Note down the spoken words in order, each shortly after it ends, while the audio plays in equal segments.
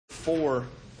4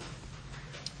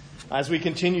 as we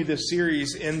continue this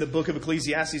series in the book of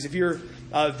Ecclesiastes. If you're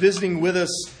visiting with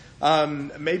us,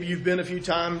 maybe you've been a few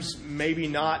times, maybe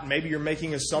not. Maybe you're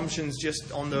making assumptions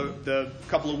just on the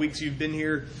couple of weeks you've been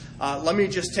here. Let me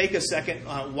just take a second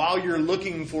while you're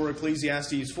looking for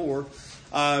Ecclesiastes 4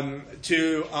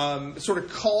 to sort of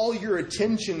call your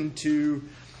attention to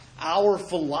our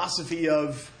philosophy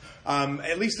of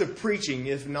at least of preaching,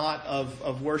 if not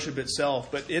of worship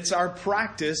itself. But it's our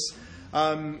practice,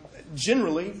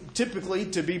 typically,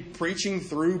 to be preaching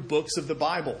through books of the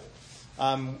Bible.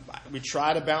 We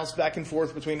try to bounce back and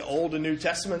forth between Old and New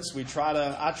Testaments. I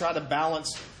try to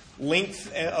balance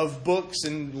length of books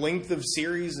and length of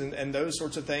series and those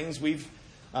sorts of things. We've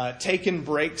taken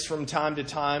breaks from time to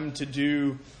time to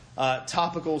do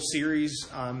topical series,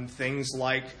 things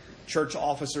like church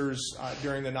officers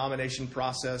during the nomination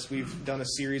process. We've done a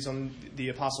series on the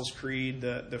Apostles' Creed,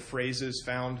 the phrases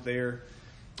found there.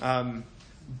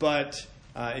 But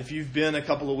if you've been a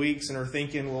couple of weeks and are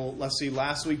thinking, well, let's see,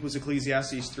 last week was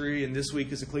Ecclesiastes 3 and this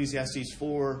week is Ecclesiastes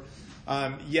 4.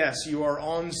 Yes, you are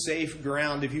on safe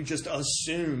ground if you just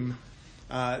assume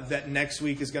that next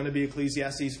week is going to be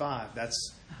Ecclesiastes 5.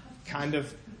 That's kind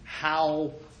of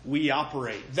how we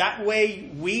operate. That way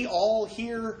we all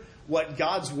hear what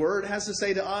God's Word has to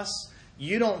say to us.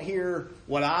 You don't hear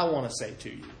what I want to say to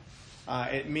you.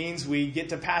 It means we get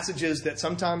to passages that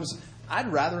sometimes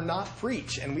I'd rather not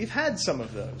preach. And we've had some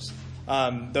of those.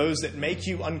 Those that make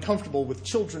you uncomfortable with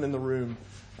children in the room.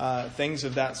 Things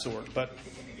of that sort. But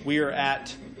we are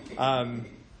at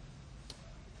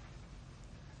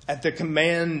the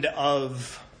command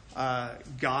of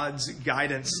God's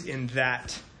guidance in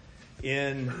that.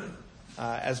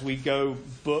 As we go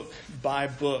book by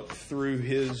book through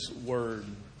His Word.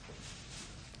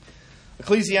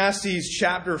 Ecclesiastes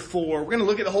chapter 4. We're going to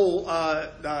look at the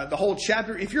whole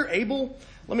chapter. If you're able,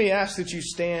 let me ask that you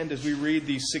stand as we read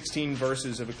these 16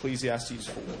 verses of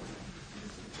Ecclesiastes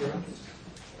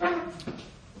 4.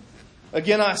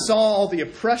 Again, I saw all the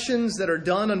oppressions that are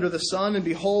done under the sun, and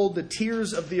behold, the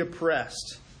tears of the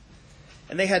oppressed.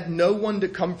 And they had no one to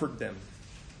comfort them.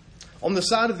 On the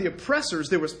side of the oppressors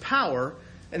there was power,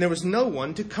 and there was no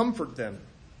one to comfort them.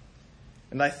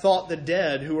 And I thought the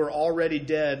dead who are already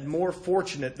dead more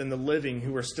fortunate than the living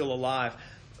who are still alive.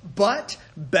 But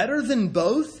better than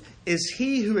both is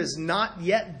he who has not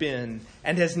yet been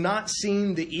and has not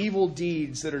seen the evil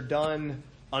deeds that are done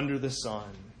under the sun.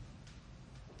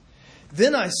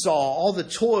 Then I saw all the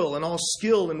toil and all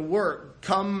skill and work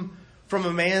come from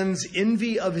a man's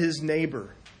envy of his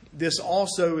neighbor. This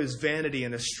also is vanity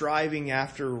and a striving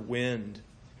after wind.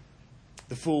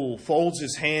 The fool folds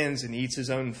his hands and eats his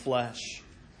own flesh.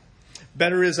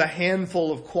 Better is a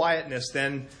handful of quietness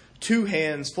than 2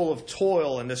 hands full of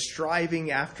toil and a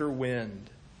striving after wind.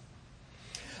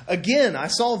 Again, I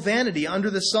saw vanity under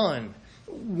the sun.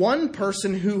 One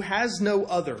person who has no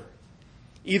other,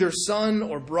 either son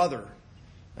or brother.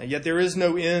 Yet there is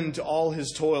no end to all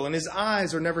his toil, and his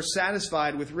eyes are never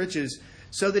satisfied with riches,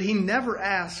 so that he never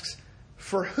asks,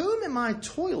 for whom am I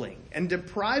toiling and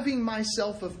depriving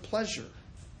myself of pleasure?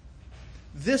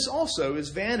 This also is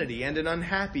vanity and an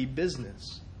unhappy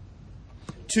business.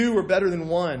 2 are better than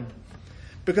 1,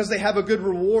 because they have a good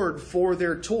reward for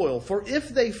their toil. For if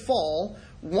they fall,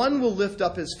 one will lift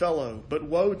up his fellow, but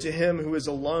woe to him who is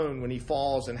alone when he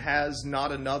falls and has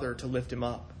not another to lift him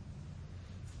up.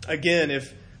 Again,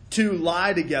 if 2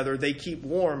 lie together, they keep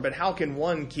warm, but how can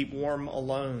one keep warm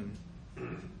alone?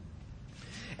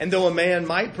 And though a man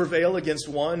might prevail against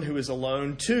one who is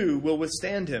alone, 2 will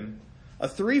withstand him. A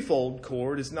threefold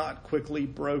cord is not quickly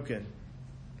broken.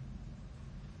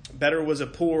 Better was a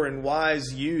poor and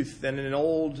wise youth than an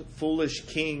old foolish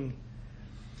king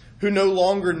who no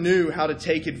longer knew how to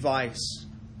take advice.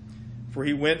 For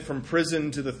he went from prison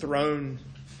to the throne,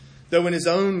 though in his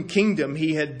own kingdom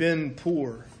he had been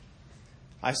poor.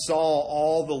 I saw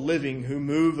all the living who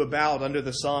move about under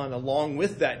the sun, along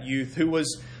with that youth who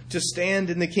was to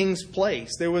stand in the king's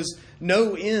place. There was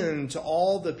no end to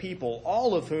all the people,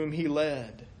 all of whom he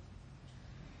led.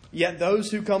 Yet those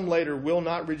who come later will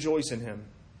not rejoice in him.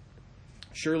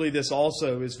 Surely this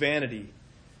also is vanity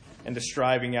and a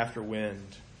striving after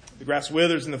wind. The grass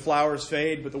withers and the flowers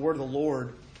fade, but the word of the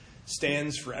Lord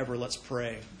stands forever. Let's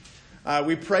pray.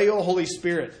 We pray, O Holy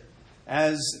Spirit,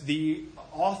 as the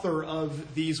author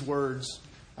of these words,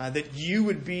 that you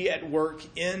would be at work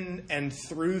in and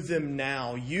through them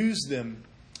now. Use them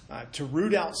to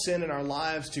root out sin in our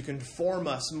lives, to conform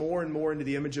us more and more into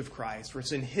the image of Christ. For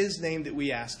it's in His name that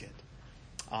we ask it.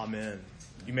 Amen.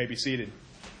 You may be seated.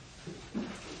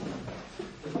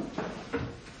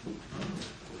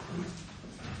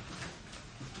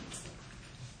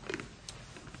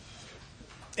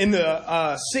 In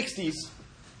the 60s,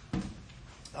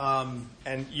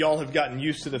 and y'all have gotten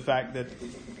used to the fact that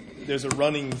there's a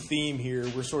running theme here.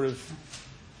 We're sort of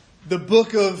the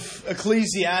book of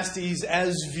Ecclesiastes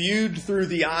as viewed through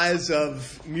the eyes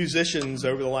of musicians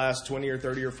over the last 20 or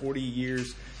 30 or 40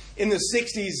 years. In the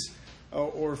 60s,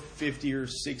 or 50 or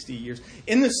 60 years.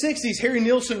 In the 60s, Harry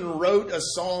Nilsson wrote a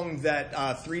song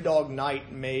that Three Dog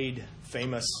Night made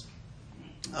famous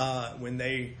when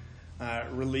they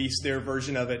released their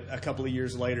version of it a couple of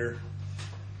years later.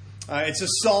 It's a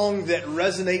song that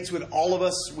resonates with all of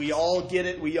us. We all get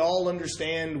it. We all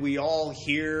understand. We all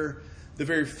hear the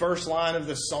very first line of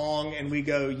the song, and we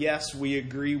go, yes, we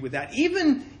agree with that.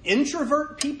 Even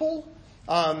introvert people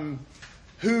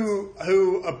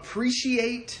who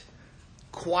appreciate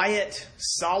quiet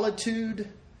solitude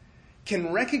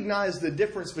can recognize the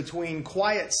difference between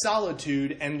quiet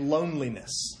solitude and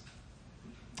loneliness.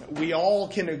 We all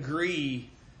can agree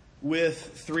with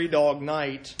Three Dog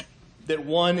Night that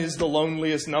one is the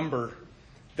loneliest number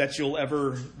that you'll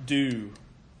ever do.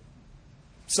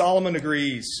 Solomon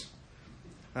agrees.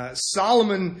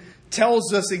 Solomon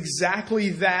tells us exactly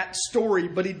that story,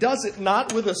 but he does it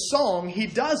not with a song. He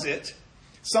does it,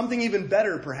 something even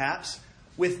better perhaps,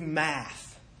 with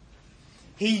math.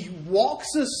 He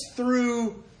walks us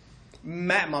through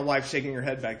math. My wife's shaking her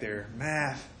head back there.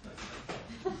 Math.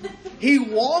 He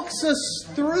walks us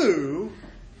through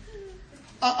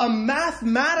a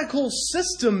mathematical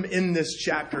system in this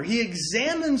chapter. He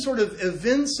examines sort of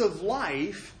events of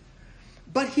life,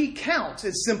 but he counts.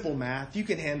 It's simple math. You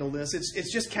can handle this.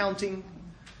 It's just counting.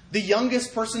 The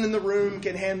youngest person in the room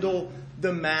can handle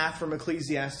the math from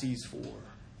Ecclesiastes 4.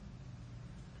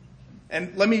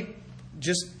 And let me,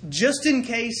 just in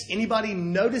case anybody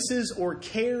notices or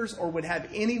cares or would have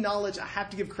any knowledge, I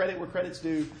have to give credit where credit's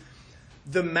due.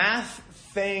 The math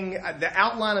thing, the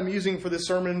outline I'm using for this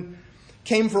sermon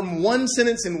came from one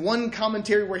sentence in one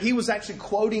commentary where he was actually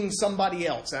quoting somebody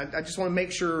else. I just want to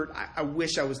make sure, I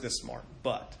wish I was this smart.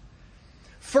 But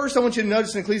first I want you to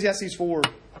notice in Ecclesiastes 4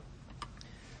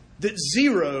 that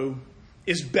 0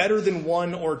 is better than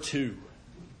 1 or 2.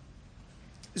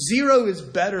 0 is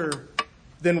better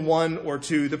than 1 or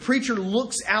 2. The preacher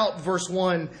looks out, verse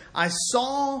 1, I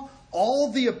saw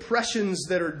all the oppressions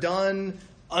that are done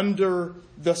under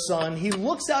the sun. He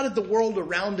looks out at the world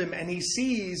around him and he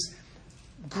sees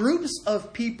groups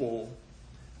of people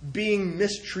being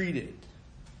mistreated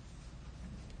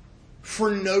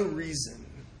for no reason.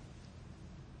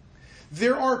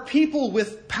 There are people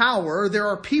with power. There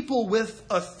are people with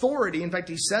authority. In fact,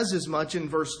 he says as much in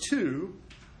verse 2.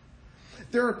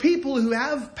 There are people who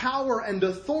have power and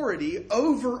authority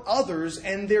over others,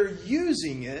 and they're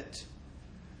using it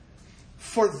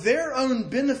for their own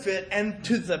benefit and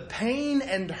to the pain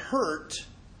and hurt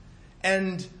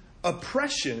and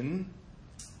oppression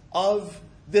of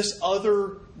this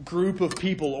other group of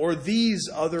people or these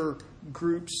other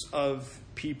groups of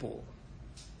people.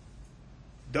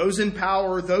 Those in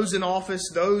power, those in office,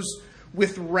 those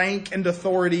with rank and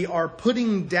authority are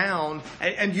putting down,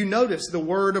 and you notice the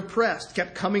word oppressed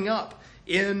kept coming up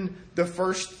in the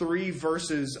first 3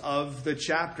 verses of the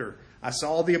chapter. I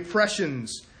saw the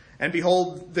oppressions, and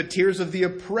behold, the tears of the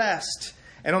oppressed,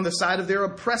 and on the side of their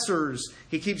oppressors.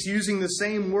 He keeps using the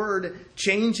same word,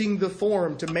 changing the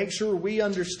form to make sure we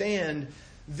understand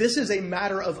this is a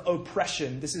matter of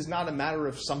oppression. This is not a matter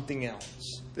of something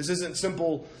else. This isn't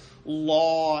simple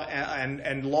law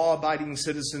and law-abiding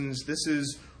citizens. This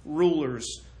is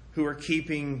rulers who are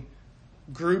keeping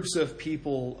groups of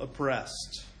people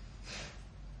oppressed.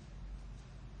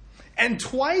 And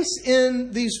twice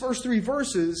in these first 3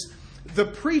 verses, the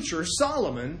preacher,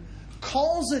 Solomon,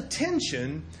 calls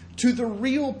attention to the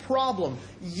real problem.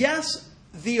 Yes,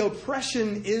 the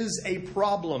oppression is a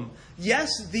problem. Yes,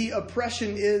 the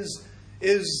oppression is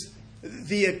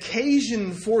the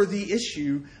occasion for the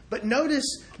issue. But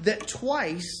notice that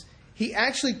twice he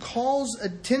actually calls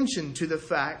attention to the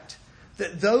fact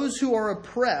that those who are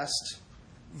oppressed,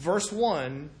 verse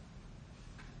 1,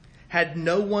 had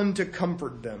no one to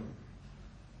comfort them.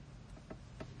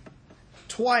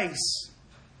 Twice,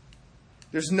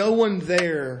 there's no one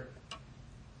there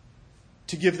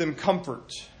to give them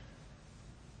comfort.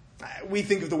 We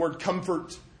think of the word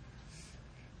comfort,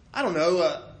 I don't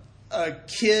know, a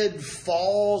kid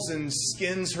falls and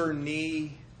skins her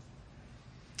knee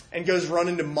and goes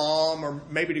running to mom or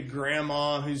maybe to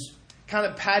grandma who's kind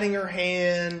of patting her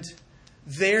hand.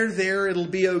 There, it'll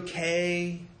be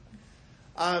okay.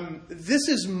 This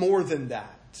is more than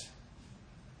that.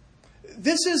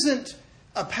 This isn't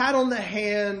a pat on the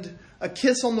hand, a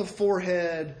kiss on the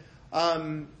forehead,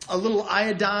 a little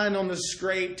iodine on the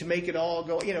scrape to make it all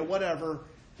go, whatever.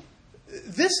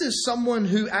 this is someone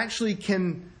who actually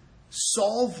can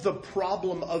solve the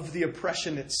problem of the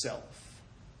oppression itself.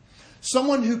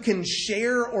 Someone who can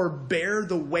share or bear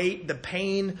the weight, the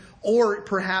pain, or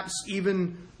perhaps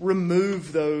even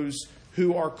remove those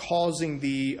who are causing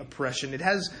the oppression. It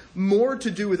has more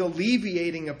to do with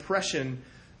alleviating oppression,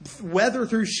 whether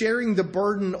through sharing the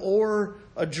burden or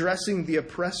addressing the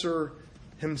oppressor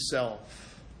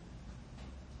himself.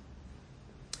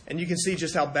 And you can see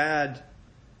just how bad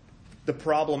the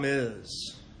problem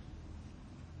is.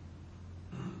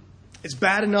 It's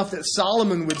bad enough that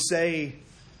Solomon would say,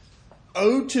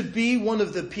 "Oh, to be one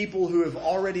of the people who have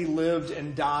already lived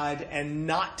and died and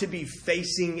not to be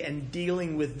facing and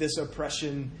dealing with this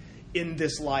oppression in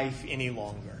this life any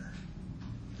longer."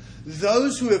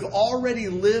 Those who have already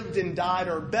lived and died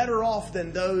are better off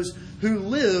than those who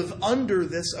live under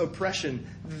this oppression.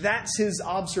 That's his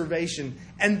observation.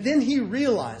 And then he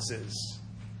realizes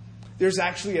there's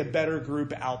actually a better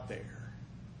group out there.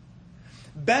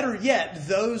 Better yet,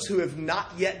 those who have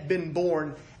not yet been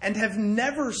born and have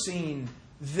never seen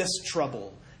this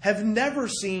trouble, have never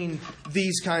seen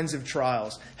these kinds of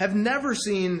trials, have never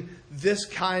seen this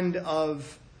kind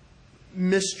of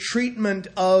mistreatment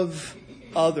of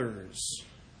others.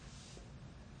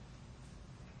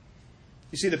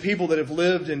 You see, the people that have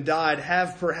lived and died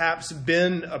have perhaps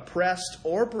been oppressed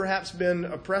or perhaps been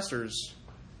oppressors.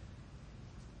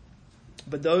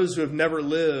 But those who have never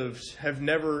lived have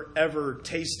never ever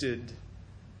tasted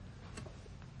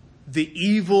the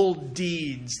evil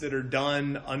deeds that are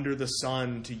done under the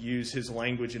sun, to use his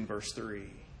language in verse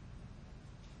 3.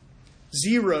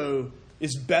 0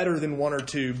 is better than 1 or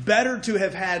 2. Better to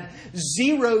have had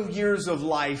 0 years of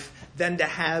life than to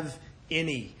have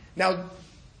any. Now,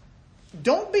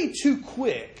 don't be too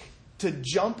quick to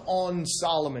jump on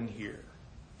Solomon here.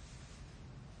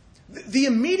 The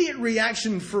immediate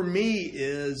reaction for me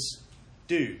is,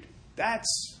 dude,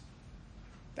 that's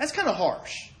kind of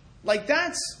harsh. Like,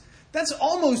 that's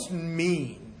almost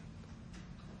mean.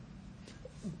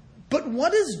 But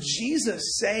what does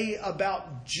Jesus say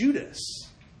about Judas?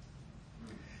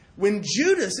 When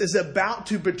Judas is about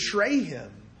to betray him,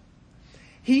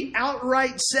 he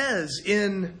outright says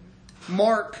in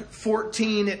Mark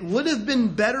 14, "It would have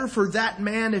been better for that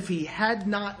man if he had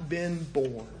not been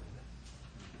born."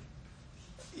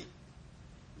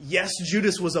 Yes,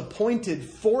 Judas was appointed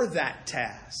for that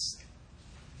task.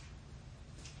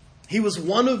 He was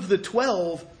one of the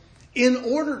 12 in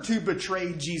order to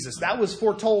betray Jesus. That was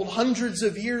foretold hundreds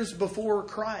of years before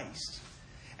Christ.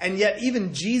 And yet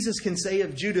even Jesus can say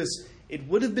of Judas, it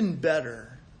would have been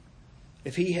better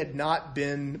if he had not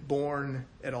been born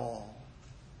at all.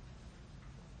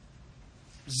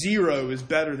 0 is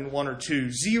better than 1 or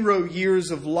 2. 0 years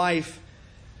of life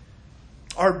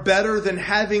are better than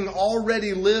having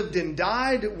already lived and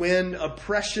died when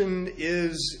oppression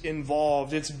is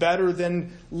involved. It's better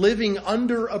than living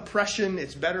under oppression.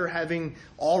 It's better having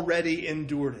already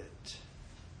endured it.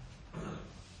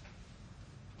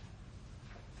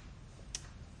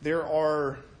 There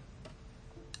are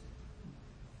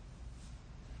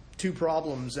 2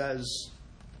 problems as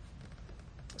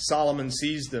Solomon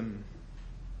sees them.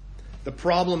 The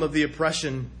problem of the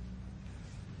oppression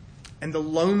and the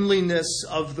loneliness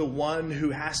of the one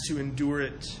who has to endure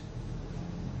it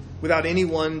without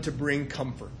anyone to bring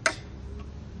comfort.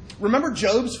 Remember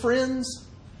Job's friends?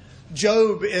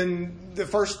 Job, in the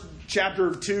first chapter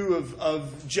or 2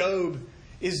 of Job,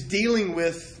 is dealing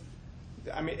with,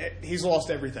 he's lost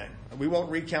everything. We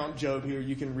won't recount Job here.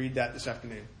 You can read that this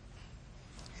afternoon.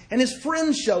 And his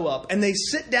friends show up and they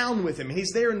sit down with him. And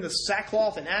he's there in the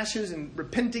sackcloth and ashes and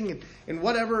repenting and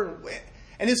whatever.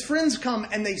 And his friends come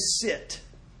and they sit.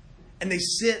 And they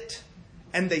sit.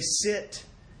 And they sit.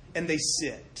 And they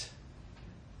sit.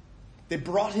 They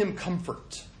brought him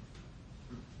comfort.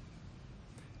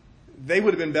 They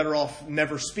would have been better off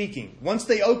never speaking. Once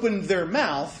they opened their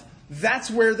mouth, that's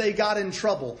where they got in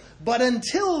trouble. But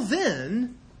until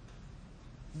then,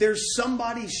 there's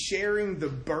somebody sharing the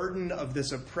burden of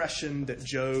this oppression that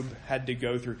Job had to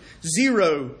go through.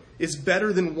 0 is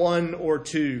better than 1 or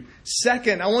 2.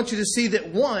 Second, I want you to see that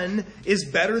 1 is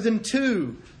better than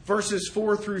 2. Verses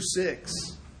 4 through 6.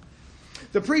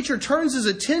 The preacher turns his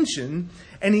attention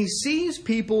and he sees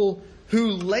people who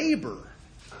labor,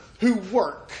 who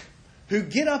work, who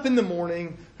get up in the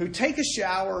morning, who take a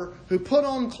shower, who put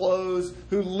on clothes,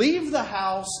 who leave the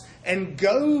house and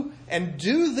go and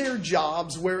do their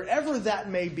jobs wherever that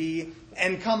may be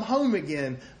and come home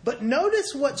again. But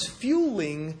notice what's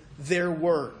fueling their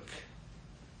work.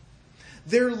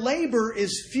 Their labor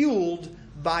is fueled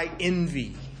by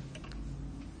envy.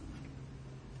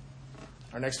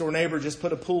 Our next door neighbor just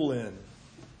put a pool in.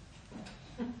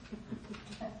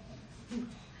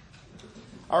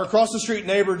 Our across the street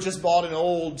neighbor just bought an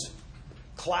old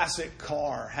classic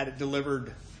car, had it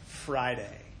delivered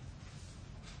Friday.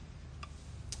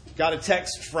 Got a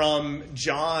text from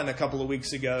John a couple of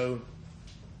weeks ago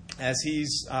as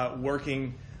he's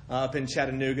working up in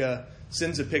Chattanooga.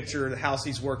 Sends a picture of the house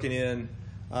he's working in.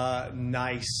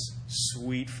 Nice,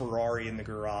 sweet Ferrari in the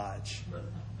garage.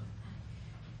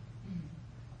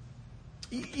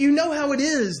 You know how it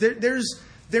is.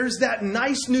 There's that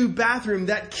nice new bathroom,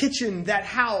 that kitchen, that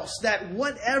house, that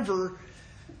whatever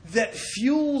that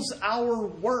fuels our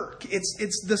work.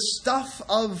 It's the stuff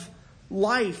of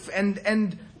life.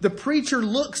 And the preacher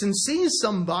looks and sees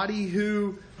somebody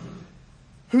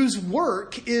whose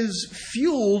work is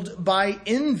fueled by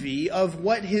envy of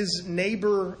what his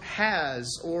neighbor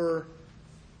has or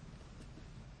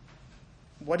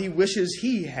what he wishes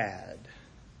he had.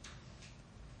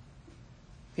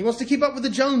 He wants to keep up with the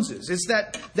Joneses. It's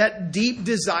that deep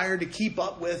desire to keep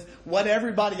up with what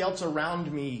everybody else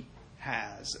around me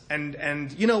has.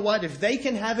 And you know what? If they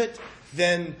can have it,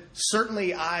 then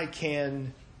certainly I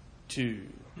can too.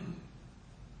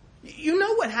 You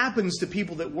know what happens to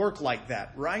people that work like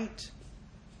that, right?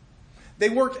 They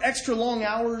work extra long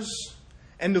hours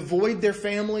and avoid their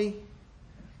family.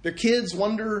 Their kids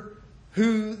wonder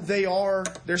who they are.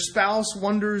 Their spouse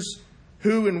wonders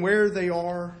who and where they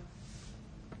are.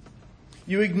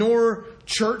 You ignore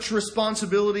church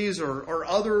responsibilities or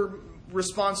other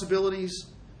responsibilities.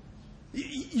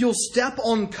 You'll step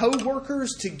on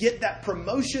coworkers to get that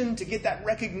promotion, to get that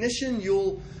recognition.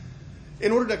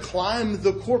 In order to climb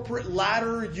the corporate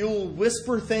ladder, you'll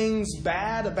whisper things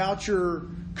bad about your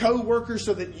coworkers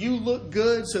so that you look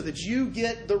good, so that you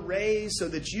get the raise, so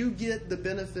that you get the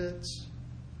benefits.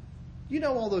 You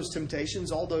know all those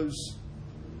temptations, all those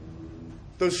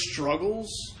struggles.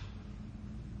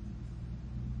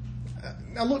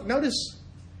 Now look, notice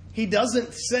he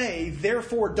doesn't say,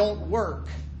 therefore don't work.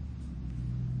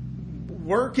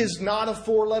 Work is not a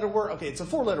four-letter word. Okay, it's a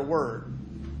four-letter word.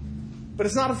 But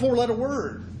it's not a four-letter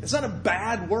word. It's not a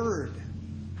bad word.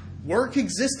 Work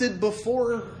existed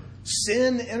before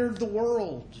sin entered the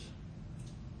world.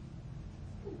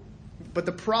 But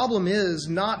the problem is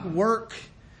not work,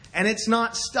 and it's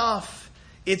not stuff.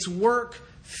 It's work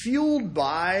fueled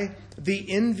by the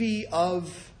envy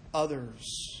of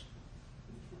others.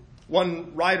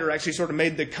 One writer actually sort of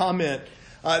made the comment,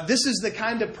 this is the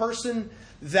kind of person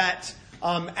that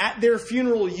at their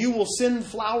funeral you will send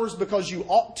flowers because you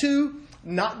ought to,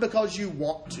 not because you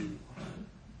want to.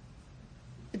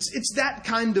 It's that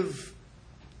kind of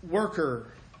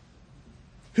worker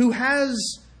who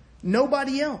has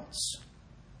nobody else,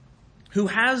 who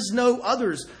has no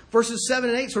others. Verses 7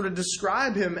 and 8 sort of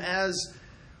describe him as,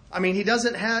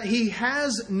 he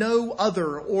has no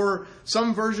other, or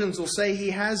some versions will say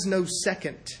he has no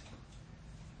second.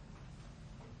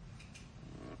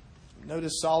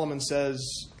 Notice Solomon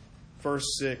says,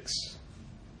 verse 6,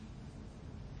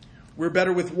 we're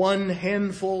better with one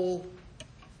handful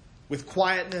with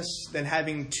quietness than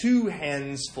having two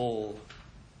hands full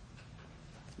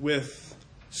with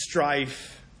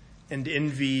strife and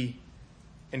envy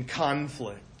and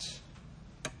conflict.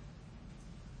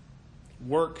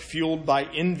 Work fueled by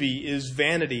envy is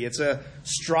vanity. It's a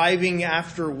striving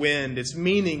after wind. It's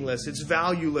meaningless. It's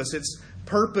valueless. It's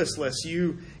purposeless.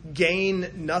 You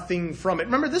gain nothing from it.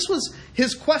 Remember, this was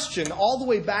his question all the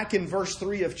way back in verse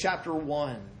 3 of chapter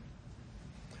 1.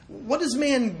 What does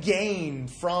man gain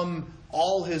from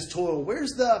all his toil?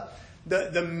 Where's the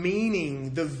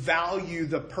meaning, the value,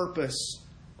 the purpose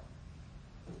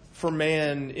for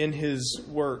man in his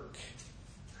work?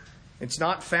 It's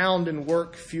not found in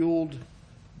work fueled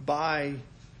by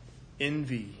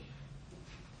envy.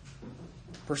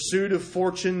 Pursuit of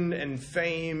fortune and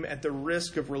fame at the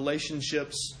risk of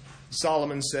relationships,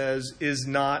 Solomon says, is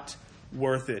not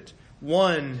worth it.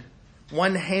 One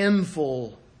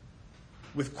handful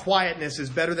with quietness is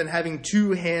better than having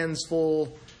two hands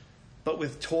full, but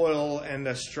with toil and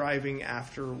a striving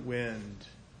after wind.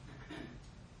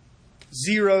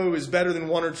 0 is better than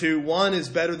 1 or 2. 1 is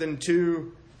better than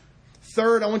 2.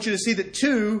 Third, I want you to see that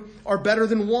 2 are better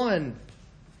than 1.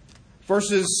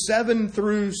 Verses 7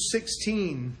 through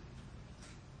 16.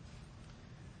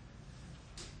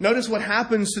 Notice what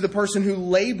happens to the person who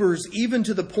labors even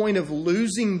to the point of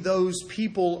losing those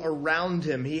people around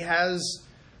him. He has,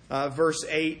 verse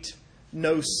 8,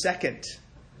 no second,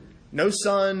 no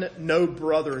son, no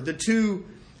brother. The two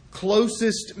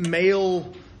closest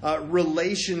male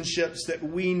relationships that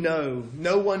we know.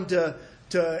 No one to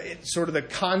sort of the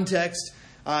context,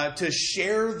 to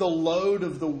share the load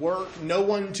of the work. No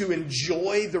one to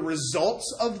enjoy the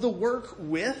results of the work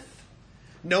with.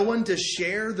 No one to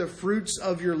share the fruits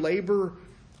of your labor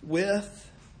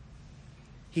with.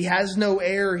 He has no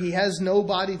heir. He has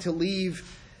nobody to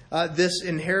leave this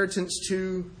inheritance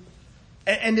to.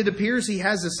 And it appears he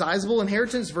has a sizable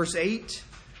inheritance. Verse 8,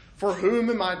 for whom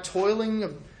am I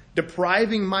toiling,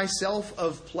 depriving myself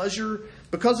of pleasure?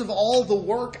 Because of all the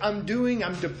work I'm doing,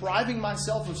 I'm depriving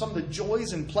myself of some of the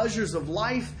joys and pleasures of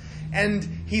life. And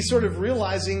he's sort of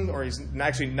realizing, or he's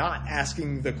actually not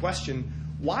asking the question,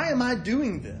 why am I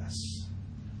doing this?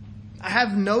 I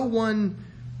have no one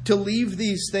to leave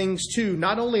these things to.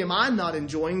 Not only am I not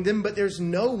enjoying them, but there's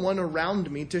no one around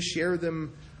me to share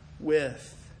them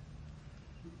with.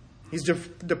 He's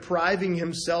depriving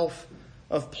himself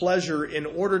of pleasure in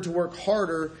order to work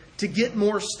harder to get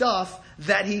more stuff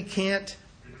that he can't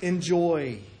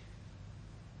enjoy.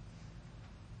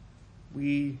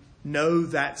 We know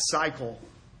that cycle.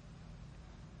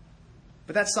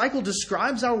 But that cycle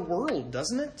describes our world,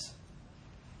 doesn't it?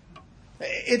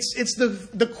 It's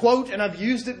the quote, and I've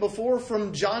used it before,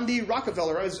 from John D.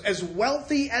 Rockefeller. As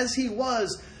wealthy as he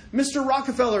was, Mr.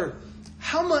 Rockefeller,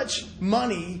 how much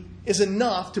money is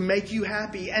enough to make you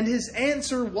happy? And his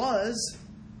answer was,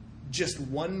 just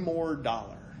one more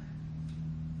dollar.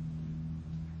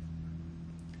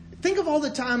 Think of all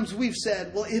the times we've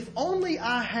said, well, if only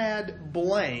I had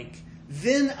blank,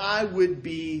 then I would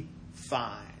be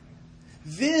fine.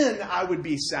 Then I would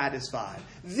be satisfied.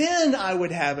 Then I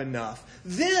would have enough.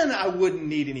 Then I wouldn't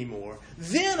need any more.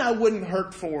 Then I wouldn't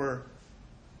hurt for.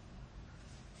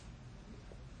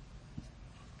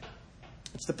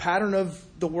 It's the pattern of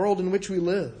the world in which we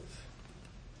live.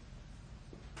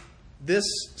 This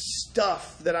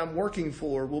stuff that I'm working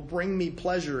for will bring me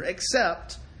pleasure,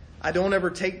 except I don't ever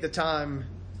take the time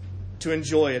to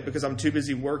enjoy it because I'm too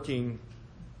busy working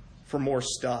for more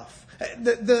stuff.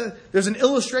 There's an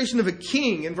illustration of a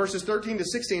king in verses 13 to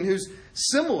 16 who's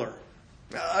similar.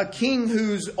 A king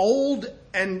who's old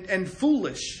and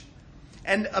foolish.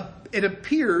 And it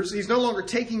appears he's no longer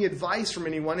taking advice from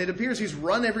anyone. It appears he's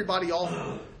run everybody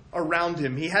off around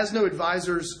him. He has no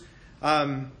advisors.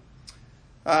 And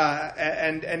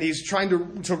he's trying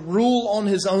to rule on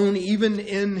his own, even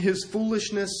in his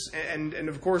foolishness. And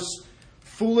of course,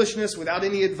 foolishness without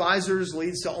any advisors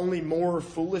leads to only more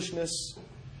foolishness.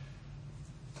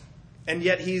 And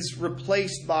yet he's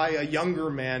replaced by a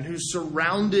younger man who's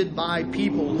surrounded by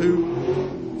people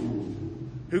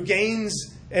who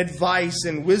gains advice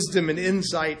and wisdom and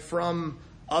insight from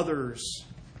others.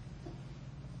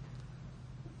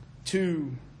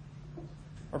 Two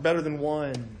are better than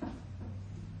one.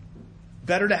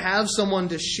 Better to have someone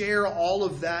to share all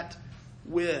of that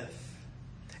with.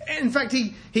 In fact,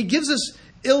 he gives us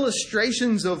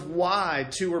illustrations of why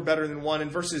two are better than one in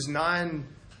verses 9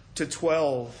 to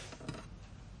 12.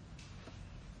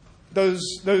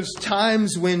 Those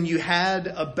times when you had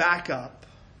a backup.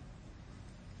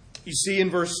 You see in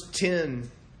verse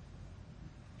 10,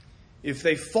 if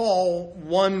they fall,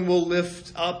 one will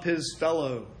lift up his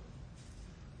fellow.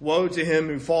 Woe to him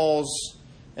who falls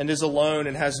and is alone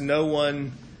and has no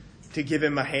one to give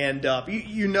him a hand up.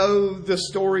 You know the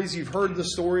stories, you've heard the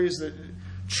stories that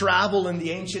travel in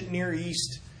the ancient Near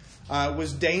East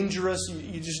was dangerous.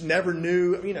 You just never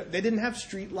knew. They didn't have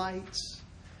street lights.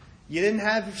 You didn't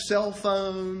have cell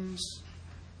phones.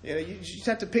 You just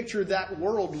have to picture that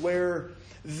world where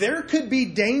there could be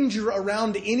danger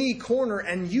around any corner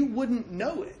and you wouldn't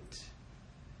know it.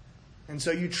 And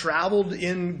so you traveled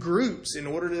in groups in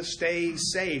order to stay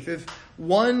safe. If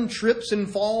one trips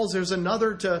and falls, there's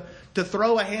another to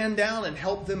throw a hand down and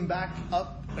help them back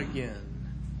up again.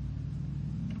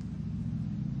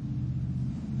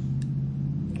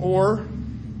 Or,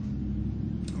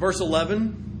 verse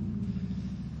 11,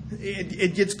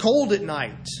 it gets cold at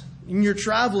night and you're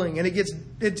traveling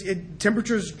and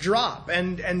temperatures drop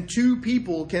and two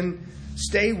people can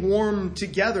stay warm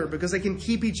together because they can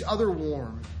keep each other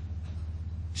warm.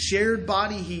 Shared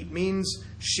body heat means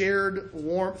shared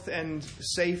warmth and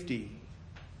safety.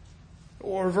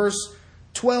 Or verse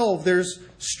 12, there's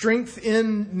strength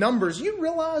in numbers. You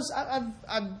realize I'm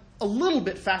a little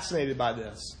bit fascinated by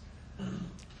this.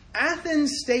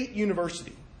 Athens State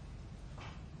University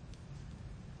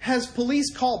has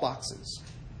police call boxes.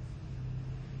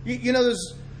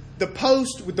 There's the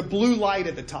post with the blue light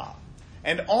at the top.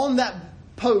 And on that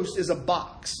post is a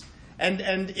box.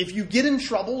 And if you get in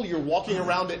trouble, you're walking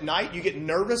around at night, you get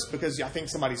nervous because I think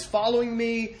somebody's following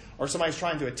me or somebody's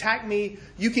trying to attack me,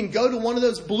 you can go to one of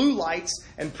those blue lights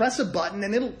and press a button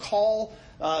and it'll call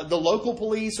the local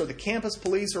police or the campus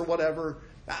police or whatever.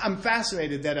 I'm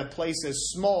fascinated that a place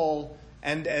as small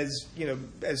and as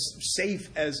safe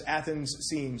as Athens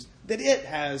seems, that it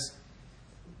has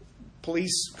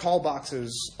police call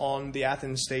boxes on the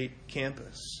Athens State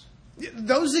campus.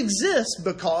 Those exist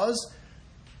because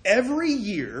every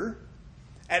year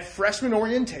at freshman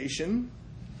orientation,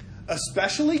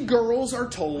 especially girls are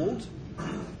told,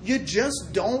 you just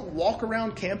don't walk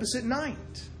around campus at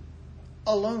night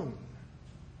alone.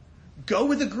 Go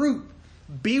with a group.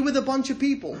 Be with a bunch of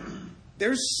people.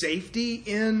 There's safety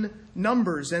in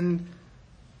numbers. And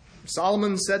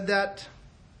Solomon said that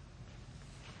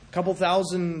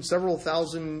several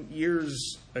thousand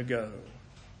years ago.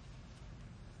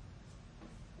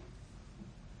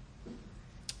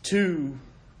 2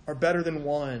 are better than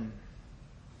 1.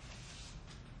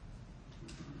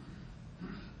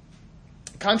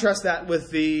 Contrast that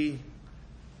with the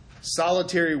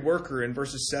solitary worker in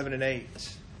verses 7 and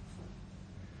 8.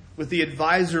 With the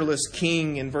advisorless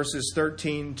king in verses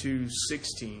 13 to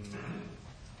 16.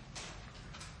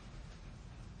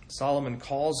 Solomon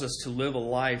calls us to live a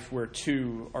life where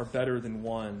 2 are better than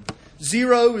 1.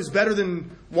 0 is better than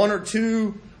 1 or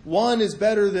 2. 1 is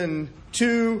better than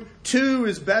 2. 2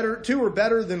 are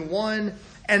better than 1.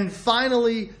 And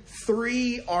finally,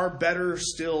 3 are better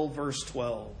still, verse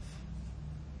 12.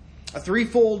 A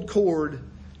threefold cord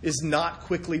is not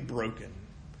quickly broken.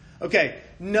 Okay,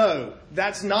 no,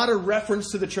 that's not a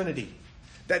reference to the Trinity.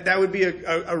 That would be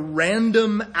a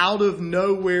random, out of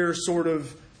nowhere sort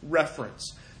of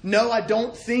reference. No, I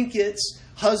don't think it's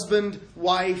husband,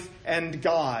 wife, and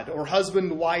God, or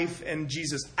husband, wife, and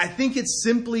Jesus. I think it's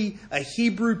simply a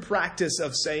Hebrew practice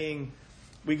of saying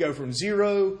we go from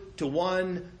 0 to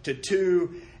 1 to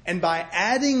 2, and by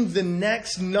adding the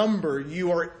next number,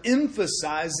 you are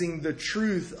emphasizing the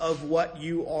truth of what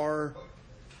you are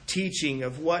teaching,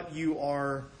 of what you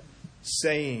are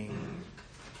saying.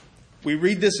 We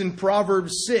read this in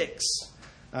Proverbs 6,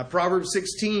 Proverbs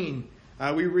 16.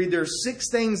 We read there's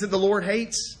 6 things that the Lord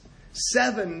hates,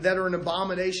 7 that are an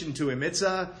abomination to Him. It's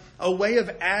a way of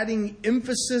adding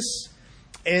emphasis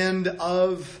and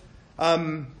of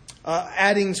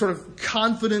adding sort of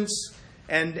confidence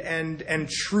and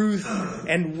truth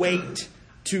and weight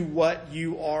to what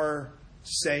you are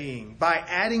saying. By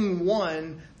adding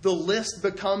 1, the list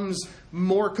becomes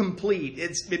more complete.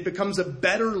 It becomes a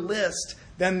better list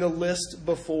than the list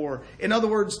before. In other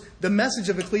words, the message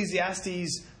of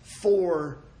Ecclesiastes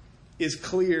 4 is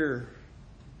clear.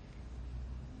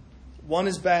 1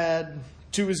 is bad,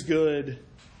 2 is good,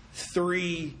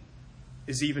 3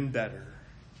 is even better.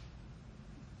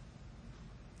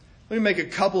 Let me make a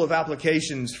couple of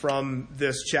applications from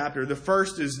this chapter. The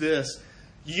first is this.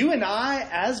 You and I,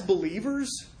 as believers,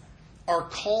 are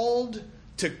called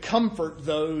to comfort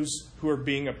those who are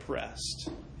being oppressed.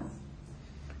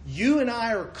 You and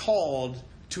I are called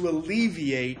to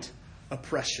alleviate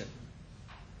oppression.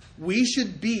 We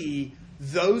should be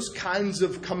those kinds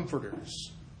of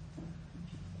comforters.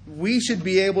 We should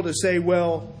be able to say,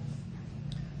 well,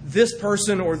 this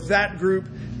person or that group,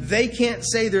 they can't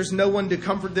say there's no one to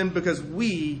comfort them because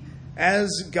we,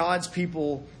 as God's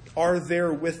people, are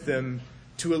there with them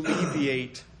to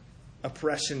alleviate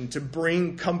oppression, to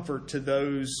bring comfort to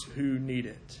those who need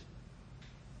it.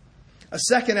 A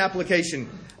second application.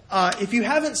 If you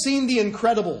haven't seen The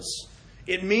Incredibles,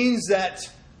 it means that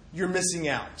you're missing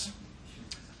out.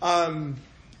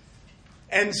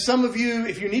 And some of you,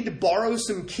 if you need to borrow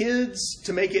some kids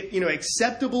to make it,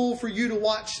 acceptable for you to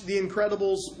watch The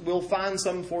Incredibles, we'll find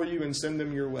some for you and send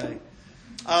them your way.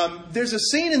 There's a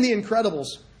scene in The Incredibles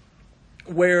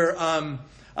where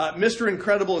Mr.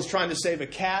 Incredible is trying to save a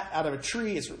cat out of a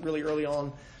tree. It's really early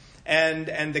on.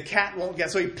 And the cat won't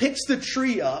get. So he picks the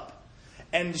tree up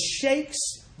and shakes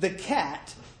the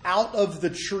cat out of the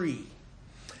tree.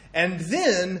 And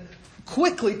then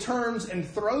quickly turns and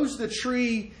throws the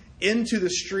tree into the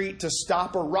street to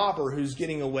stop a robber who's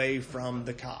getting away from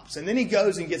the cops. And then he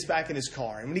goes and gets back in his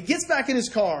car. And when he gets back in his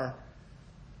car,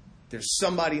 there's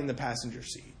somebody in the passenger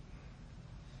seat.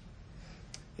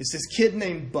 It's this kid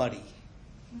named Buddy,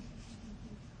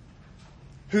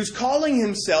 who's calling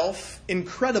himself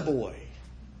Incrediboy.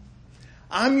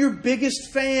 I'm your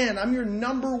biggest fan. I'm your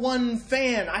number one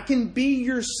fan. I can be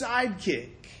your sidekick.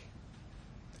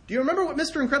 Do you remember what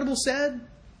Mr. Incredible said?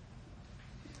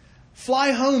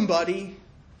 Fly home, buddy.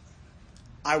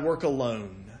 I work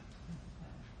alone.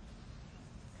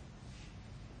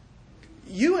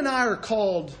 You and I are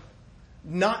called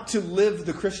not to live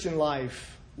the Christian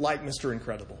life like Mr.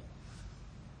 Incredible.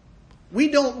 We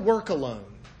don't work alone.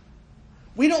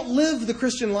 We don't live the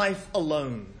Christian life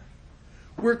alone.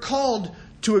 We're called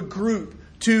to a group,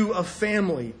 to a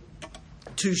family,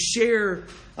 to share,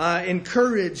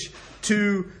 encourage,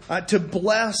 to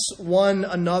bless one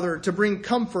another, to bring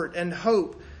comfort and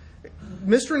hope.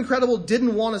 Mr. Incredible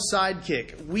didn't want a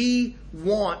sidekick. We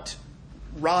want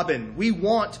Robin. We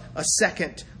want a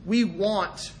second. We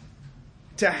want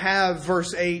to have,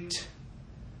 verse 8,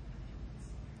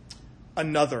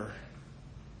 another.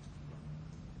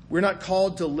 We're not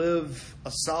called to live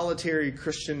a solitary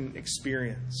Christian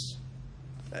experience.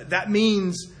 That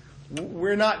means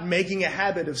we're not making a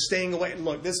habit of staying away.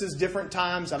 Look, this is different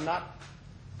times. I'm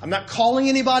not calling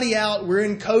anybody out. We're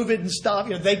in COVID and stuff.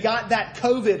 They got that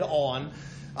COVID on.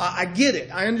 I get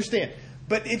it. I understand.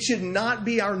 But it should not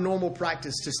be our normal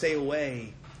practice to stay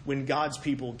away when God's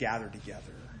people gather together.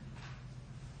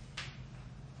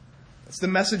 It's the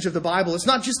message of the Bible. It's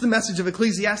not just the message of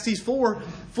Ecclesiastes 4.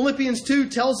 Philippians 2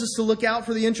 tells us to look out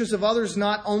for the interests of others,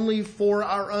 not only for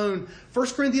our own. 1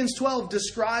 Corinthians 12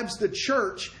 describes the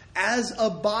church as a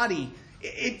body.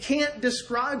 It can't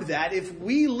describe that if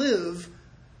we live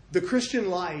the Christian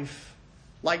life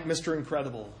like Mr.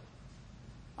 Incredible.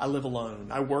 I live alone.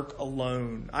 I work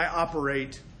alone. I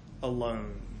operate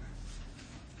alone.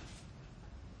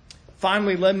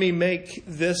 Finally, let me make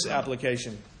this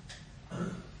application.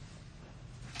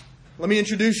 Let me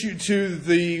introduce you to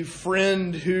the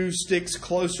friend who sticks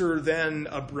closer than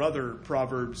a brother,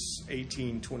 Proverbs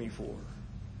 18:24.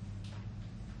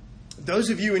 Those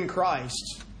of you in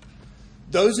Christ,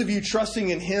 those of you trusting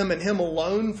in Him and Him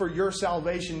alone for your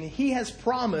salvation, He has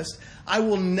promised, I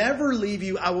will never leave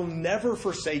you, I will never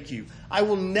forsake you, I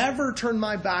will never turn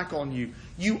my back on you.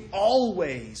 You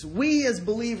always, we as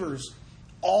believers,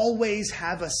 always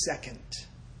have a second.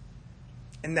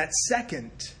 And that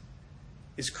second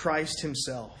is Christ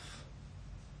Himself.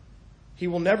 He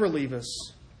will never leave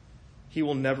us. He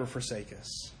will never forsake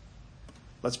us.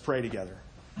 Let's pray together.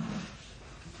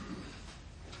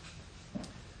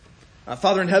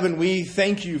 Father in heaven, we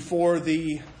thank you for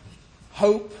the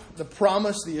hope, the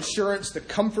promise, the assurance, the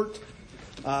comfort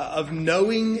of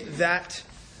knowing that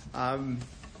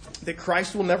that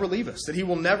Christ will never leave us, that He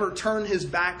will never turn His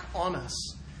back on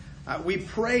us. We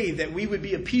pray that we would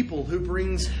be a people who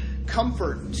brings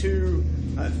comfort to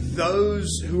those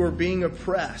who are being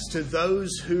oppressed, to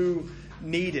those who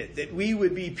need it, that we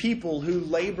would be people who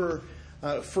labor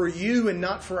for you and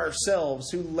not for ourselves,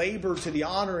 who labor to the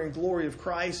honor and glory of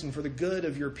Christ and for the good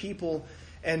of your people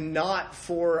and not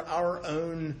for our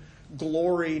own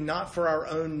glory, not for our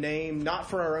own name, not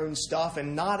for our own stuff,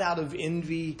 and not out of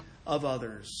envy of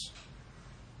others.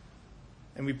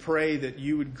 And we pray that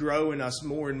you would grow in us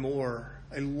more and more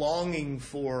a longing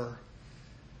for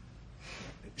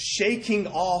shaking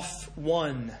off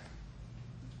one,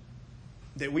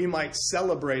 that we might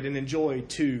celebrate and enjoy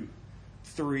 2,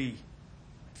 3,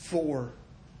 4,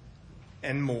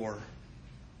 and more.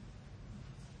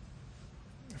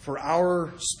 For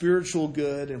our spiritual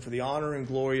good and for the honor and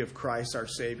glory of Christ our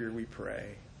Savior, we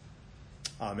pray.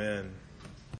 Amen.